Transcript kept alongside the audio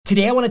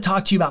Today I want to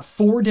talk to you about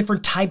 4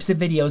 different types of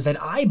videos that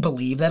I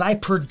believe, that I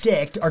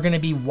predict are going to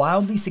be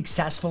wildly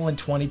successful in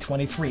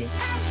 2023.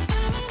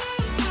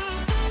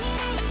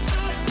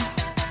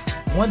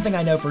 One thing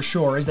I know for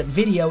sure is that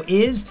video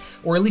is,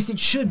 or at least it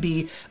should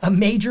be, a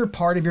major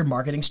part of your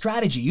marketing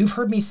strategy. You've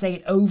heard me say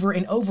it over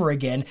and over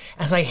again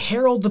as I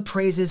herald the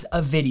praises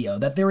of video,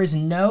 that there is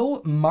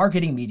no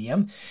marketing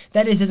medium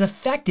that is as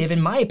effective,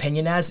 in my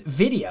opinion, as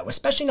video,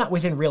 especially not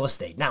within real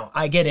estate. Now,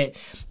 I get it.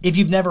 If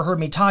you've never heard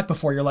me talk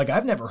before, you're like,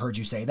 I've never heard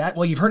you say that.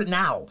 Well, you've heard it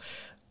now.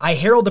 I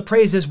herald the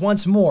praises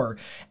once more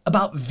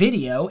about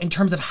video in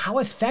terms of how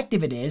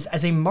effective it is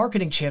as a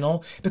marketing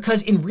channel,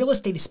 because in real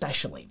estate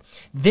especially,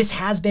 this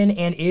has been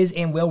and is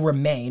and will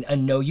remain a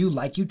know you,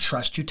 like you,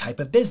 trust you type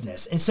of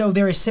business. And so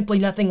there is simply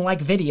nothing like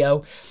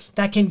video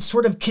that can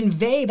sort of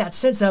convey that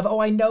sense of,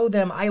 oh, I know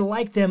them, I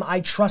like them,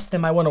 I trust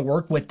them, I want to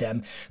work with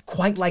them,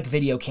 quite like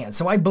video can.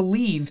 So I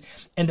believe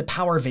in the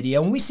power of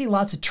video, and we see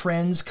lots of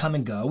trends come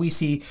and go. We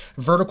see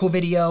vertical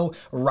video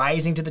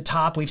rising to the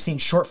top. We've seen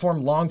short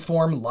form, long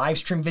form, live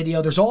stream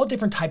video. There's all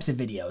different types of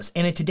videos.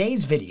 And in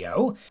today's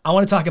video, I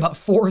want to talk about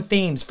 4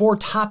 themes, 4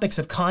 topics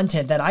of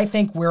content that I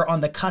think we're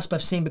on the cusp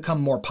of seeing become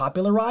more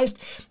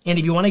popularized. And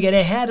if you want to get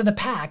ahead of the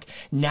pack,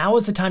 now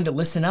is the time to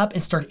listen up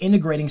and start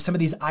integrating some of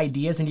these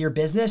ideas into your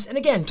business. And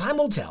again, time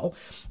will tell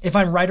if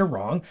I'm right or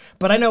wrong,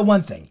 but I know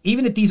one thing: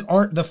 even if these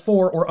aren't the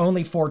 4 or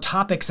only 4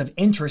 topics of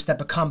interest that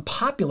become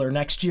popular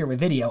next year with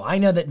video, I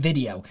know that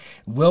video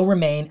will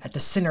remain at the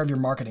center of your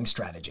marketing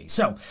strategy.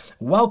 So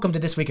welcome to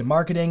This Week in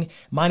Marketing.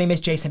 My name is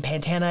Jason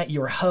Pantana,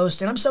 your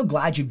host, and I'm so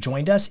glad you've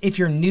joined us. If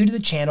you're new to the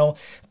channel,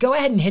 go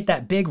ahead and hit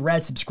that big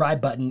red subscribe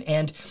button.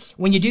 And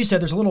when you do so,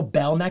 there's a little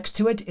bell next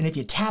to it. And if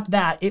you tap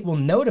that, it will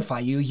notify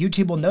you.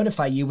 YouTube will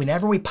notify you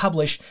whenever we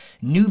publish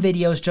new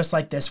videos just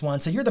like this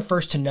one. So you're the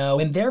first to know,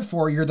 and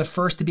therefore you're the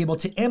first to be able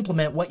to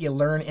implement what you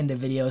learn in the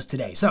videos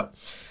today. So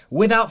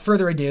without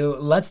further ado,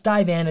 let's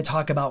dive in and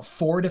talk about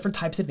 4 different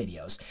types of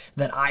videos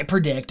that I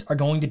predict are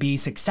going to be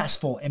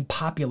successful and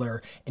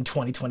popular in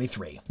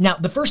 2023. Now,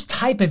 the first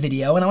type of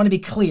video, and I want to be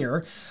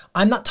clear,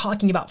 I'm not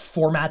talking about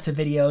formats of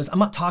videos. I'm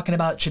not talking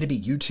about, should it be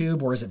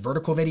YouTube, or is it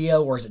vertical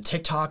video, or is it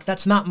TikTok?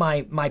 That's not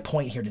my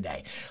point here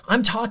today.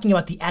 I'm talking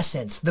about the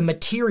essence, the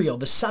material,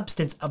 the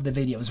substance of the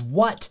videos.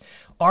 What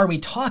are we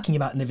talking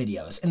about in the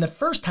videos? And the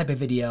first type of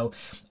video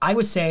I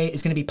would say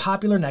is going to be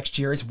popular next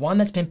year is one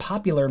that's been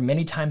popular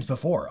many times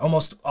before,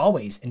 almost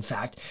always, in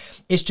fact.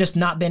 It's just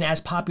not been as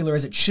popular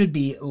as it should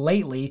be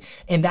lately,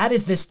 and that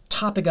is this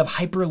topic of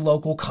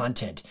hyper-local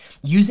content,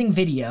 using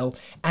video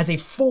as a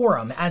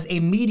forum, as a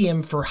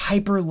medium for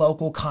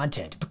hyper-local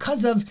content.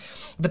 Because of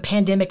the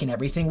pandemic and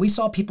everything, we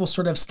saw people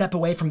sort of step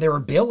away from their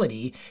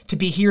ability to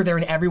be here, there,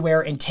 and everywhere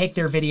and take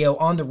their video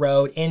on the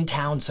road, in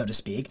town, so to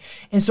speak.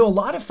 And so a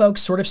lot of folks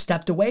sort of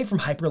stepped away from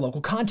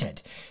hyper-local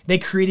content. They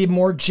created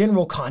more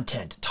general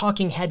content,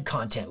 talking head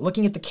content,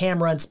 looking at the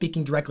camera and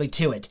speaking directly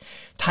to it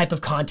type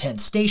of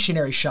content,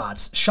 stationary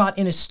shots, shot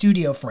in a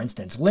studio, for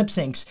instance, lip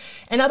syncs,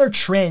 and other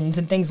trends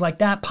and things like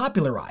that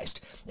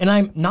popularized. And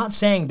I'm not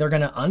saying they're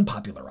going to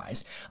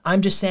unpopularize.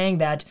 I'm just saying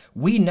that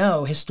we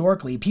know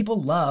historically people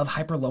love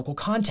hyper-local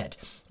content.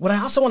 What I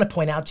also want to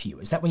point out to you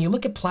is that when you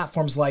look at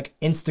platforms like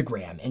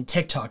Instagram and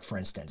TikTok, for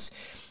instance,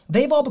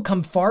 they've all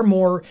become far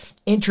more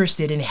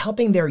interested in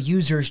helping their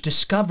users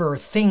discover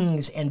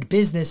things and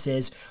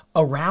businesses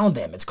around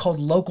them. It's called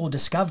local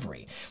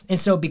discovery. And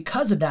so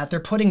because of that, they're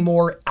putting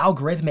more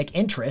algorithmic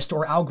interest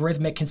or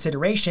algorithmic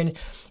consideration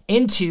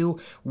into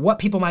what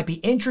people might be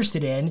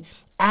interested in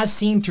as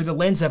seen through the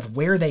lens of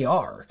where they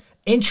are.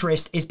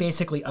 Interest is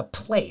basically a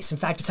place. In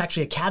fact, it's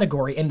actually a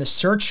category in the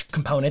search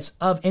components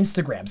of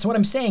Instagram. So what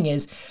I'm saying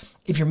is,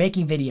 if you're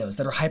making videos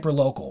that are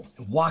hyper-local,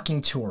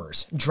 walking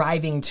tours,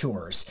 driving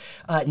tours,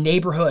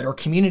 neighborhood or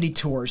community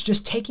tours,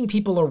 just taking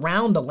people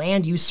around the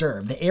land you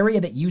serve, the area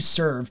that you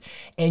serve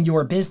in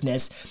your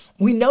business,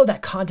 we know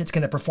that content's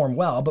going to perform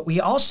well, but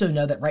we also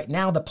know that right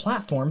now the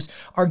platforms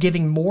are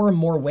giving more and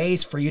more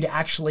ways for you to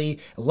actually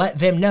let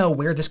them know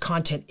where this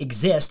content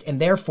exists and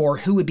therefore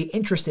who would be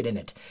interested in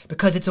it,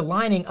 because it's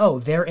aligning, oh,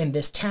 they're in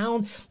this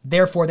town,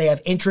 therefore they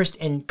have interest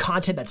in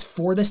content that's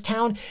for this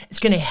town. It's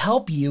going to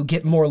help you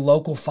get more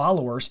local followers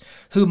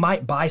who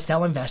might buy,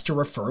 sell, invest, or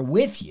refer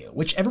with you,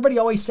 which everybody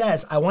always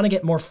says, I want to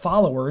get more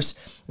followers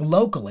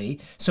locally.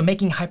 So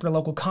making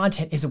hyper-local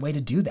content is a way to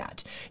do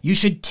that. You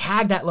should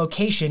tag that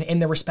location in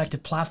the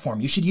respective platform.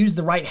 You should use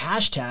the right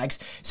hashtags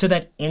so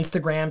that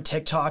Instagram,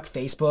 TikTok,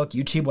 Facebook,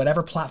 YouTube,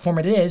 whatever platform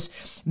it is,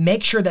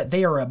 make sure that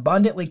they are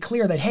abundantly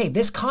clear that, hey,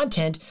 this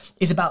content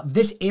is about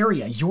this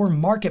area, your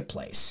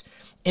marketplace.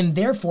 And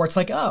therefore, it's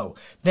like, oh,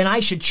 then I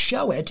should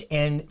show it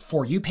in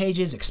For You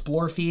pages,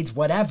 Explore feeds,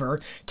 whatever,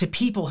 to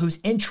people whose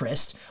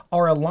interests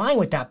are aligned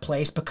with that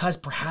place because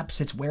perhaps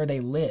it's where they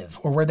live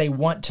or where they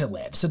want to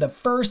live. So the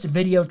first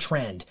video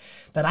trend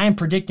that I am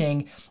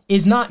predicting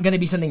is not going to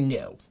be something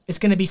new. It's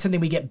going to be something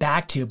we get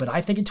back to, but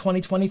I think in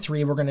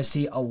 2023, we're going to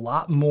see a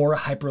lot more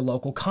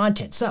hyper-local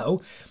content. So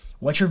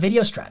What's your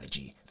video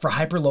strategy for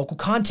hyperlocal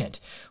content?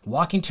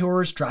 Walking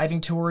tours,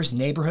 driving tours,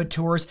 neighborhood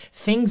tours,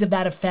 things of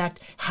that effect.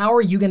 How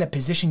are you going to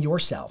position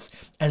yourself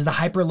as the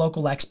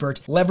hyperlocal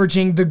expert,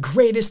 leveraging the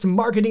greatest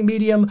marketing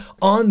medium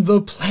on the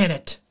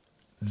planet,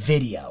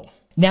 video?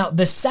 Now,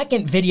 the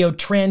second video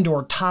trend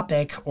or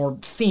topic or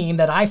theme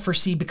that I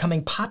foresee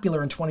becoming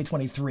popular in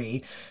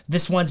 2023,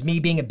 this one's me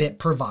being a bit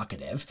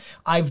provocative,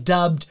 I've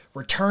dubbed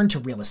return to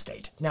real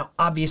estate. Now,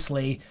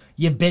 obviously,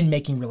 you've been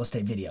making real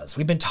estate videos.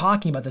 We've been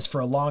talking about this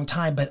for a long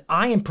time, but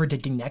I am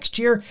predicting next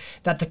year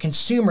that the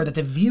consumer, that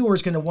the viewer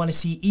is going to want to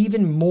see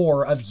even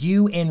more of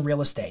you in real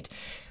estate.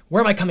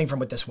 Where am I coming from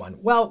with this one?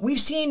 Well, we've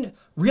seen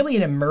really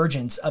an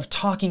emergence of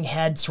talking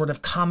head sort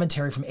of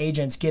commentary from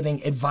agents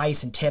giving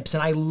advice and tips,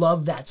 and I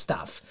love that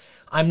stuff.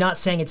 I'm not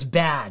saying it's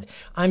bad.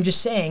 I'm just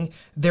saying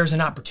there's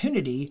an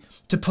opportunity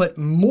to put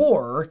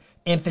more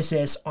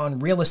emphasis on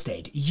real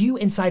estate. You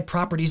inside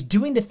properties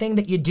doing the thing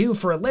that you do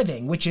for a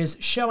living, which is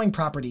showing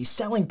properties,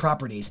 selling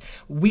properties.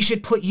 We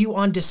should put you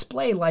on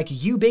display like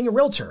you being a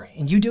realtor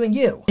and you doing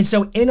you. And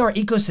so in our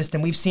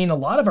ecosystem, we've seen a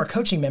lot of our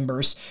coaching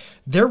members,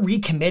 they're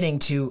recommitting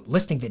to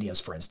listing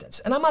videos, for instance.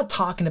 And I'm not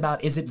talking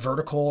about, is it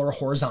vertical or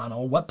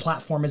horizontal? What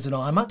platform is it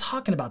on? I'm not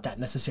talking about that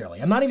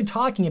necessarily. I'm not even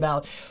talking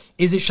about,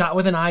 is it shot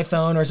with an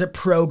iPhone or is it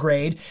pro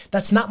grade?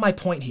 That's not my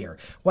point here.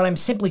 What I'm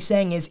simply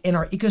saying is in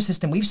our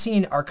ecosystem, we've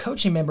seen our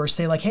coaching members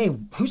say like, hey,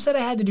 who said I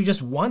had to do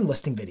just one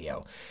listing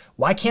video?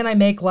 Why can't I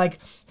make like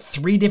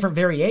 3 different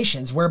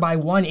variations whereby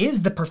one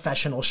is the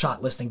professional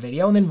shot listing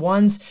video and then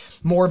one's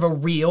more of a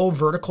real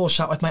vertical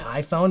shot with my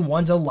iPhone,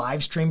 one's a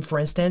live stream, for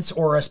instance,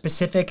 or a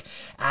specific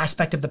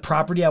aspect of the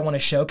property I want to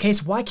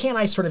showcase? Why can't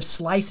I sort of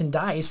slice and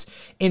dice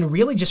and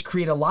really just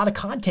create a lot of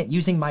content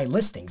using my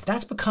listings?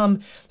 That's become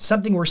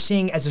something we're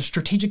seeing as a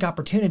strategic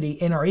opportunity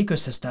in our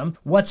ecosystem.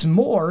 What's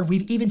more,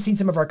 we've even seen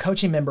some of our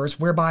coaching members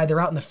whereby they're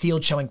out in the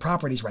field showing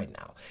properties right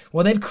now.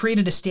 Well, they've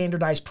created a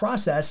standardized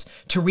process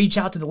to reach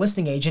out to the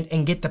listing agent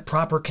and get the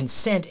proper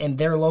consent in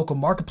their local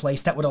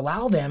marketplace that would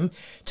allow them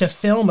to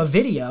film a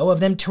video of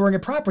them touring a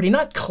property,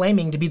 not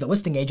claiming to be the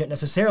listing agent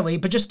necessarily,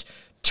 but just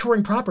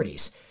touring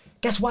properties.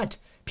 Guess what?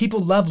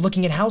 People love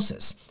looking at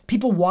houses.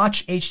 People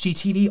watch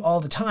HGTV all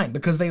the time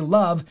because they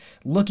love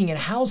looking at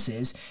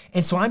houses.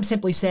 And so I'm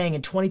simply saying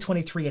in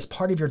 2023, as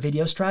part of your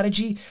video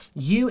strategy,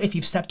 you, if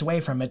you've stepped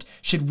away from it,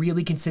 should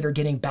really consider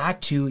getting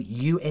back to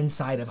you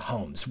inside of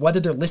homes. Whether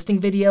they're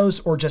listing videos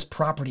or just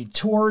property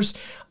tours,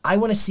 I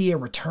want to see a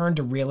return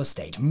to real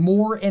estate,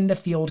 more in the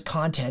field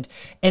content.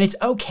 And it's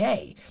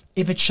okay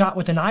if it's shot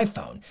with an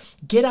iPhone.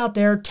 Get out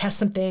there, test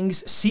some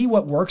things, see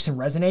what works and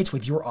resonates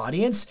with your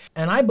audience.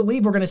 And I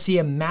believe we're going to see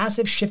a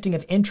massive shifting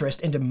of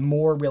interest into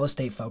more real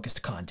estate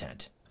focused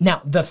content.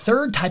 Now, the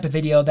third type of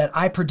video that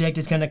I predict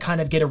is going to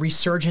kind of get a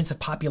resurgence of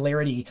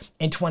popularity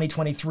in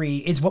 2023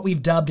 is what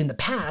we've dubbed in the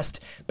past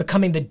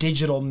becoming the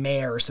digital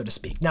mayor, so to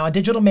speak. Now, a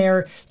digital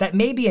mayor, that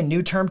may be a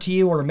new term to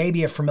you or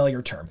maybe a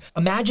familiar term.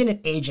 Imagine an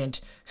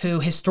agent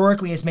who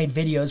historically has made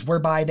videos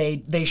whereby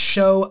they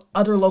show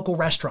other local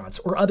restaurants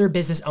or other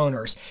business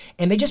owners,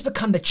 and they just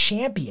become the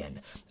champion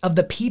of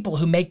the people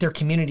who make their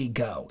community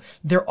go.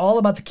 They're all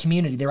about the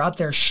community. They're out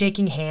there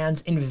shaking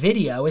hands, and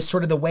video is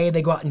sort of the way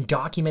they go out and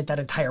document that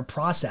entire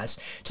process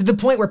to the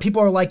point where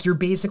people are like, you're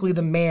basically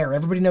the mayor.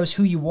 Everybody knows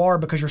who you are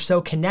because you're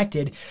so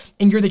connected,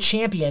 and you're the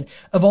champion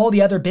of all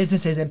the other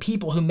businesses and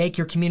people who make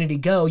your community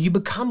go. You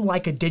become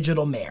like a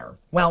digital mayor.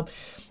 Well,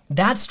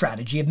 that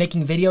strategy of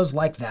making videos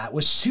like that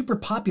was super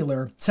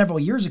popular several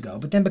years ago,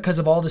 but then because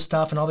of all the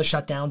stuff and all the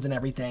shutdowns and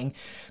everything,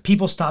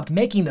 people stopped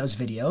making those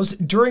videos,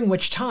 during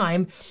which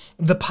time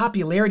the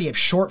popularity of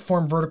short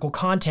form vertical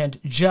content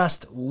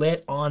just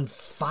lit on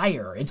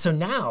fire. And so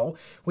now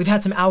we've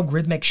had some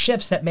algorithmic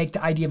shifts that make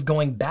the idea of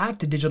going back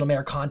to digital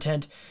mayor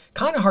content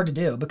kind of hard to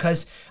do,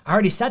 because I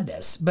already said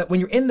this, but when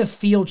you're in the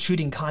field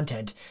shooting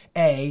content,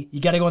 A,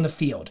 you got to go in the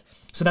field.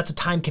 So that's a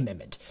time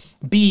commitment.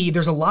 B,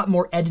 there's a lot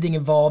more editing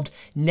involved.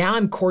 Now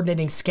I'm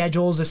coordinating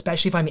schedules,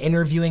 especially if I'm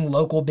interviewing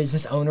local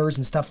business owners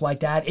and stuff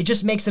like that. It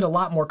just makes it a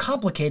lot more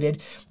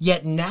complicated.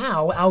 Yet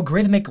now,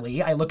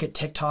 algorithmically, I look at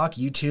TikTok,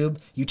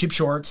 YouTube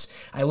Shorts,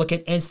 I look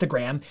at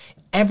Instagram.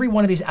 Every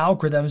one of these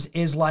algorithms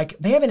is like,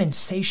 they have an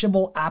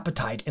insatiable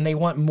appetite and they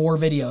want more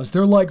videos.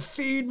 They're like,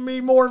 feed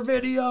me more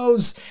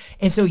videos.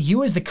 And so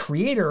you as the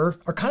creator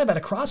are kind of at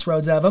a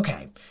crossroads of,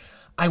 okay,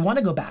 I want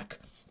to go back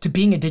to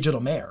being a digital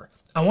mayor.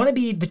 I want to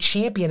be the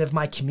champion of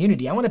my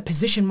community. I want to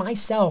position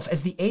myself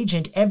as the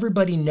agent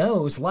everybody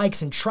knows,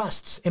 likes, and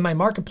trusts in my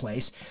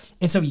marketplace.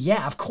 And so,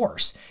 yeah, of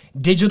course,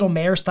 digital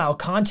mayor style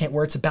content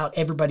where it's about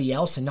everybody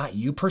else and not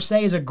you per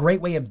se is a great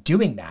way of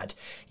doing that.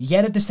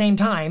 Yet at the same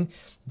time,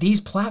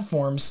 these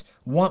platforms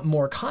want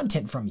more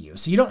content from you.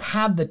 So you don't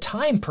have the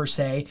time per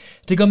se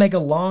to go make a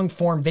long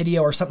form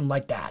video or something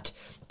like that.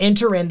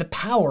 Enter in the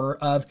power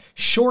of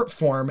short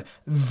form,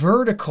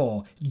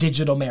 vertical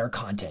digital mayor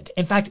content.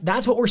 In fact,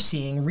 that's what we're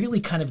seeing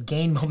really kind of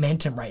gain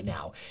momentum right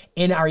now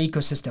in our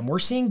ecosystem. We're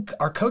seeing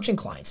our coaching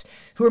clients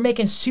who are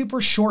making super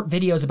short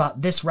videos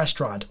about this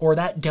restaurant or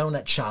that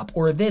donut shop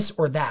or this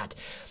or that.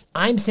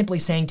 I'm simply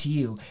saying to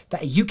you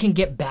that you can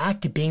get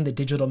back to being the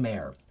digital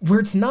mayor. where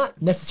it's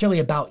not necessarily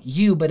about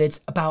you, but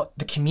it's about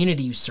the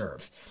community you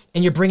serve.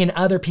 And you're bringing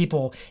other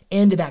people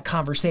into that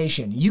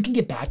conversation. You can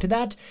get back to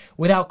that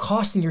without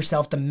costing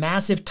yourself the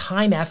massive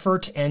time,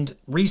 effort, and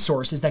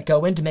resources that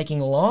go into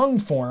making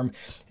long-form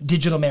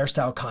digital mayor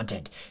style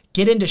content.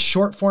 Get into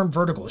short-form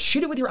verticals.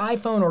 Shoot it with your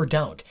iPhone or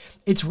don't.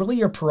 It's really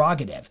your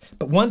prerogative.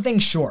 But one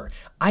thing's sure,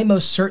 I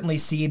most certainly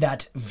see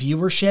that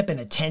viewership and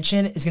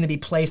attention is going to be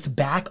placed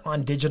back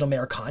on digital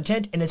mayor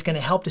content, and it's going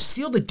to help to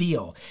seal the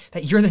deal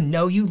that you're the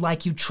know you,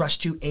 like you,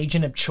 trust you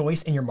agent of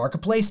choice in your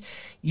marketplace,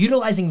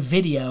 utilizing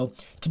video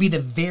to be the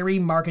very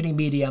marketing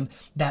medium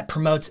that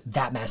promotes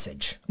that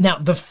message. Now,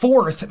 the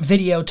fourth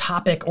video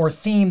topic or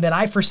theme that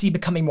I foresee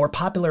becoming more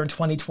popular in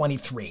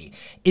 2023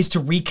 is to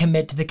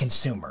recommit to the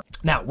consumer.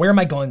 Now, where am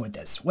I going with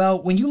this?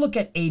 Well, when you look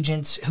at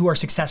agents who are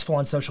successful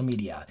on social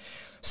media,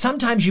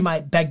 sometimes you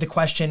might beg the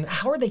question,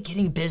 how are they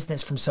getting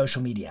business from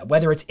social media,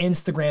 whether it's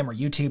Instagram or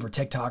YouTube or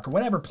TikTok or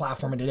whatever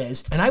platform it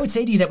is? And I would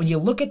say to you that when you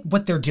look at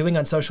what they're doing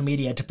on social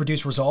media to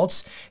produce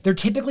results, they're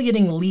typically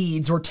getting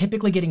leads or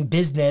typically getting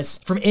business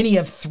from any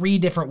of three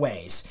different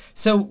ways.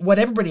 So what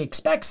everybody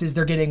expects is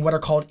they're getting what are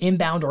called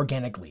inbound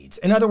organic leads.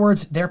 In other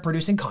words, they're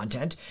producing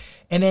content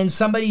and then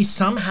somebody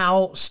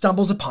somehow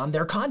stumbles upon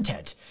their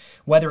content.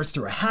 Whether it's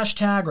through a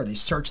hashtag or they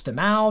search them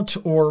out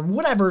or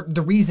whatever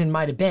the reason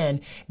might have been,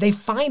 they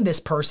find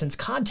this person's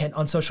content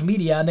on social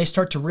media and they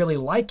start to really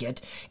like it.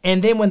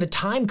 And then when the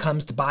time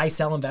comes to buy,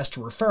 sell, invest,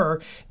 or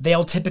refer,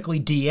 they'll typically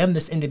DM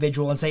this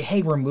individual and say,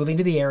 hey, we're moving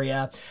to the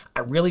area.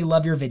 I really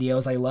love your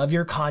videos. I love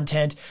your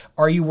content.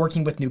 Are you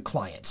working with new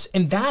clients?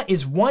 And that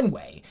is one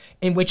way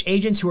in which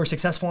agents who are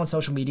successful on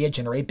social media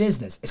generate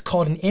business. It's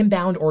called an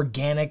inbound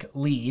organic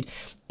lead.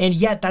 And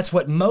yet that's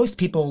what most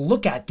people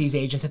look at these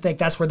agents and think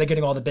that's where they're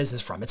getting all the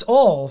business from. It's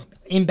all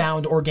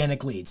inbound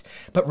organic leads.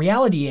 But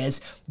reality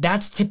is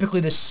that's typically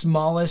the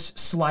smallest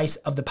slice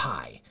of the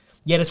pie.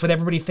 Yet it's what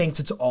everybody thinks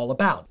it's all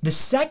about. The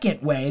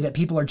second way that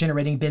people are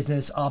generating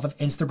business off of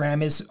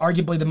Instagram is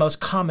arguably the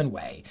most common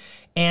way.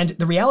 And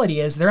the reality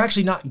is they're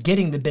actually not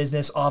getting the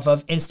business off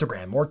of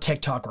Instagram or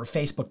TikTok or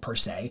Facebook per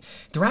se.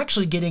 They're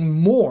actually getting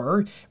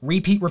more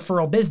repeat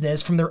referral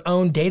business from their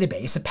own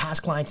database of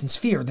past clients in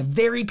Sphere. The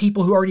very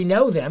people who already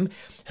know them,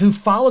 who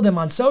follow them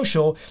on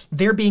social,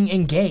 they're being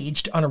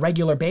engaged on a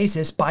regular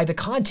basis by the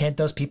content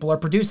those people are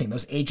producing,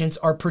 those agents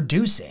are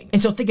producing.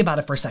 And so think about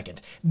it for a second.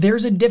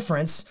 There's a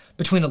difference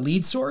between a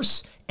lead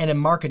source and a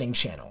marketing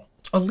channel.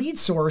 A lead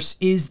source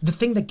is the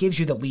thing that gives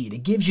you the lead.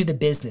 It gives you the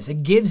business.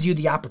 It gives you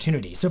the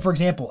opportunity. So for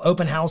example,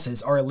 open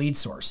houses are a lead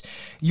source.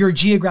 Your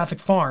geographic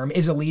farm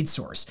is a lead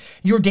source.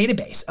 Your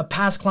database of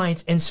past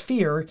clients in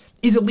Sphere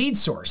is a lead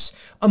source.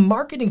 A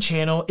marketing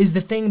channel is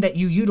the thing that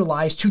you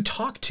utilize to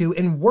talk to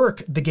and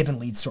work the given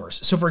lead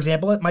source. So for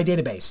example, at my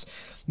database,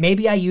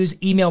 maybe I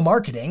use email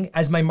marketing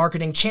as my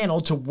marketing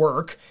channel to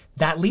work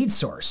that lead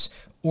source.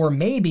 Or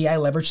maybe I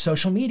leverage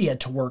social media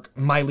to work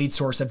my lead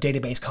source of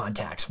database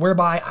contacts,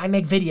 whereby I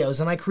make videos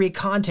and I create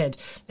content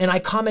and I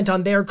comment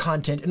on their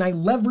content and I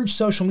leverage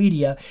social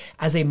media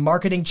as a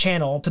marketing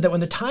channel so that when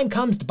the time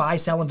comes to buy,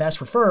 sell,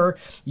 invest, refer,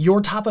 you're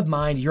top of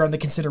mind, you're on the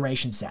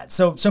consideration set.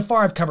 So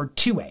far I've covered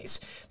two ways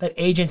that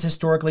agents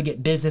historically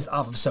get business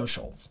off of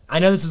social. I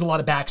know this is a lot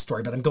of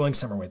backstory, but I'm going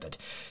somewhere with it.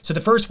 So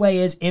the first way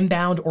is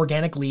inbound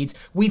organic leads.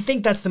 We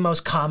think that's the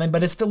most common,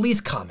 but it's the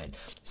least common.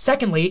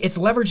 Secondly, it's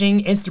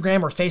leveraging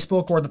Instagram or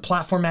Facebook or the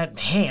platform at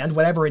hand,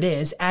 whatever it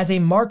is, as a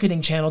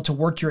marketing channel to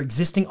work your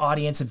existing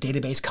audience of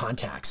database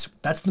contacts.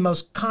 That's the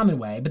most common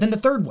way. But then the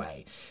third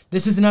way,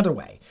 this is another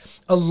way.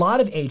 A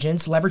lot of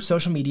agents leverage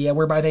social media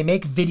whereby they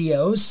make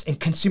videos and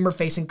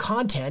consumer-facing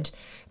content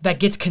that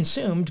gets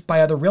consumed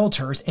by other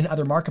realtors in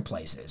other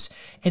marketplaces.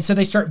 And so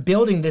they start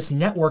building this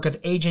network of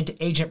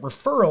agent-to-agent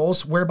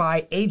referrals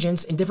whereby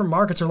agents in different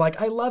markets are like,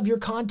 I love your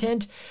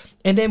content.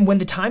 And then when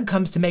the time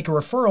comes to make a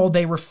referral,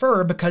 they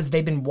refer because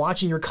they've been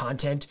watching your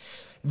content.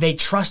 They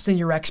trust in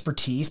your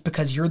expertise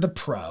because you're the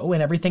pro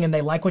and everything, and they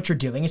like what you're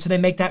doing. And so they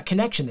make that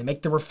connection. They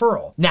make the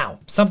referral. Now,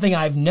 something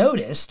I've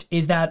noticed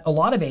is that a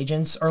lot of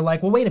agents are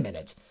like, well, wait a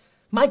minute.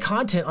 My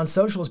content on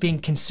social is being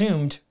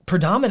consumed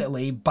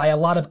predominantly by a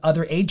lot of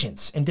other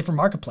agents in different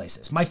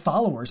marketplaces. My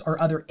followers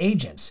are other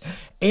agents.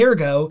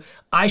 Ergo,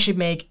 I should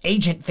make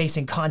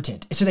agent-facing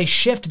content. So they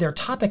shift their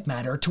topic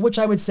matter, to which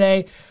I would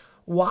say,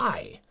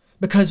 why?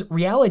 Because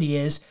reality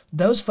is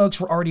those folks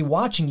were already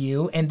watching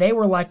you and they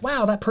were like,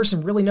 wow, that person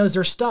really knows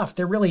their stuff.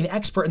 They're really an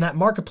expert in that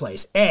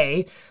marketplace.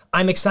 A,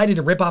 I'm excited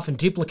to rip off and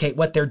duplicate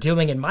what they're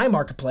doing in my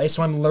marketplace,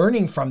 so I'm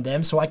learning from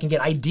them so I can get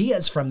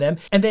ideas from them.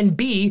 And then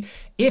B,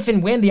 if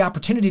and when the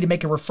opportunity to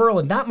make a referral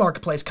in that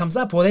marketplace comes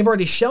up, well, they've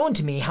already shown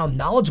to me how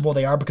knowledgeable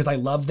they are because I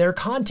love their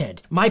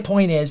content. My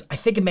point is, I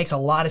think it makes a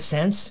lot of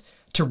sense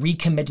to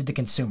recommit to the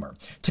consumer,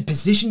 to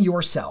position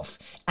yourself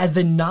as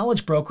the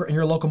knowledge broker in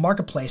your local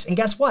marketplace. And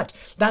guess what?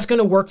 That's going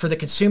to work for the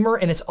consumer,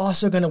 and it's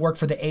also going to work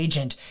for the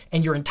agent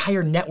and your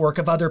entire network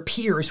of other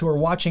peers who are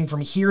watching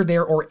from here,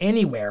 there, or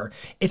anywhere.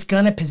 It's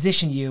going to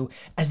position you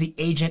as the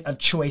agent of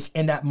choice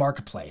in that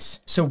marketplace.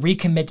 So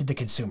recommit to the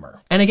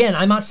consumer. And again,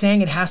 I'm not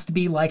saying it has to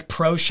be like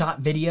pro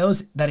shot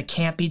videos, that it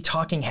can't be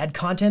talking head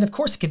content. Of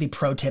course, it could be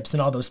pro tips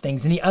and all those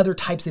things, and the other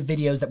types of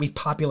videos that we've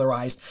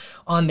popularized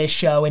on this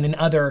show and in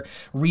other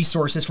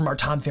resources from our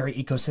Tom Ferry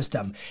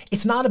ecosystem.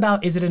 It's not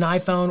about, is it an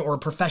iPhone or a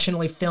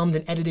professionally filmed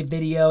and edited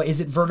video? Is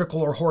it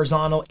vertical or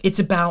horizontal? It's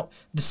about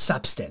the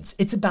substance.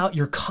 It's about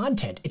your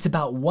content. It's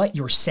about what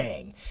you're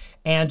saying.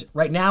 And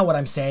right now what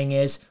I'm saying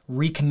is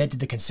recommit to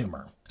the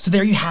consumer. So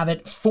there you have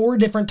it, 4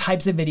 different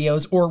types of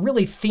videos, or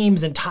really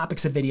themes and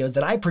topics of videos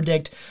that I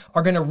predict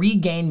are gonna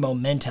regain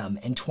momentum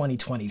in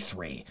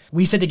 2023.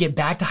 We said to get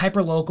back to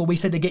hyperlocal. We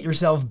said to get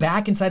yourself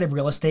back inside of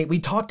real estate. We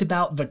talked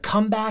about the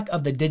comeback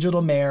of the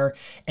digital mayor.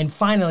 And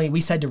finally,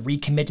 we said to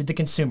recommit to the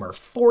consumer.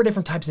 4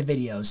 different types of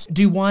videos.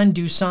 Do one,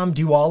 do some,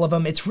 do all of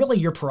them. It's really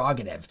your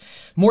prerogative.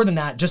 More than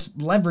that, just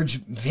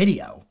leverage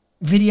video.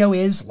 Video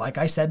is, like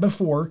I said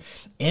before,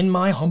 in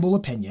my humble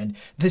opinion,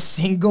 the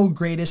single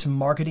greatest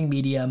marketing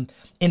medium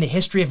in the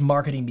history of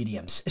marketing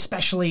mediums,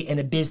 especially in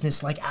a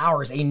business like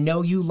ours, a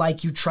know you,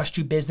 like you, trust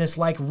you business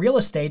like real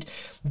estate.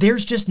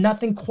 There's just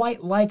nothing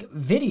quite like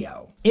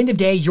video. End of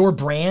day, your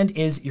brand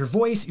is your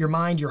voice, your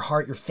mind, your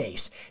heart, your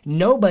face.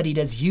 Nobody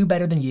does you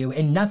better than you,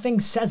 and nothing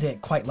says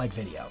it quite like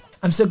video.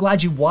 I'm so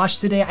glad you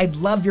watched today. I'd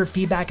love your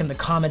feedback in the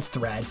comments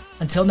thread.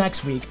 Until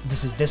next week,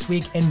 this is This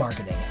Week in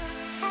Marketing.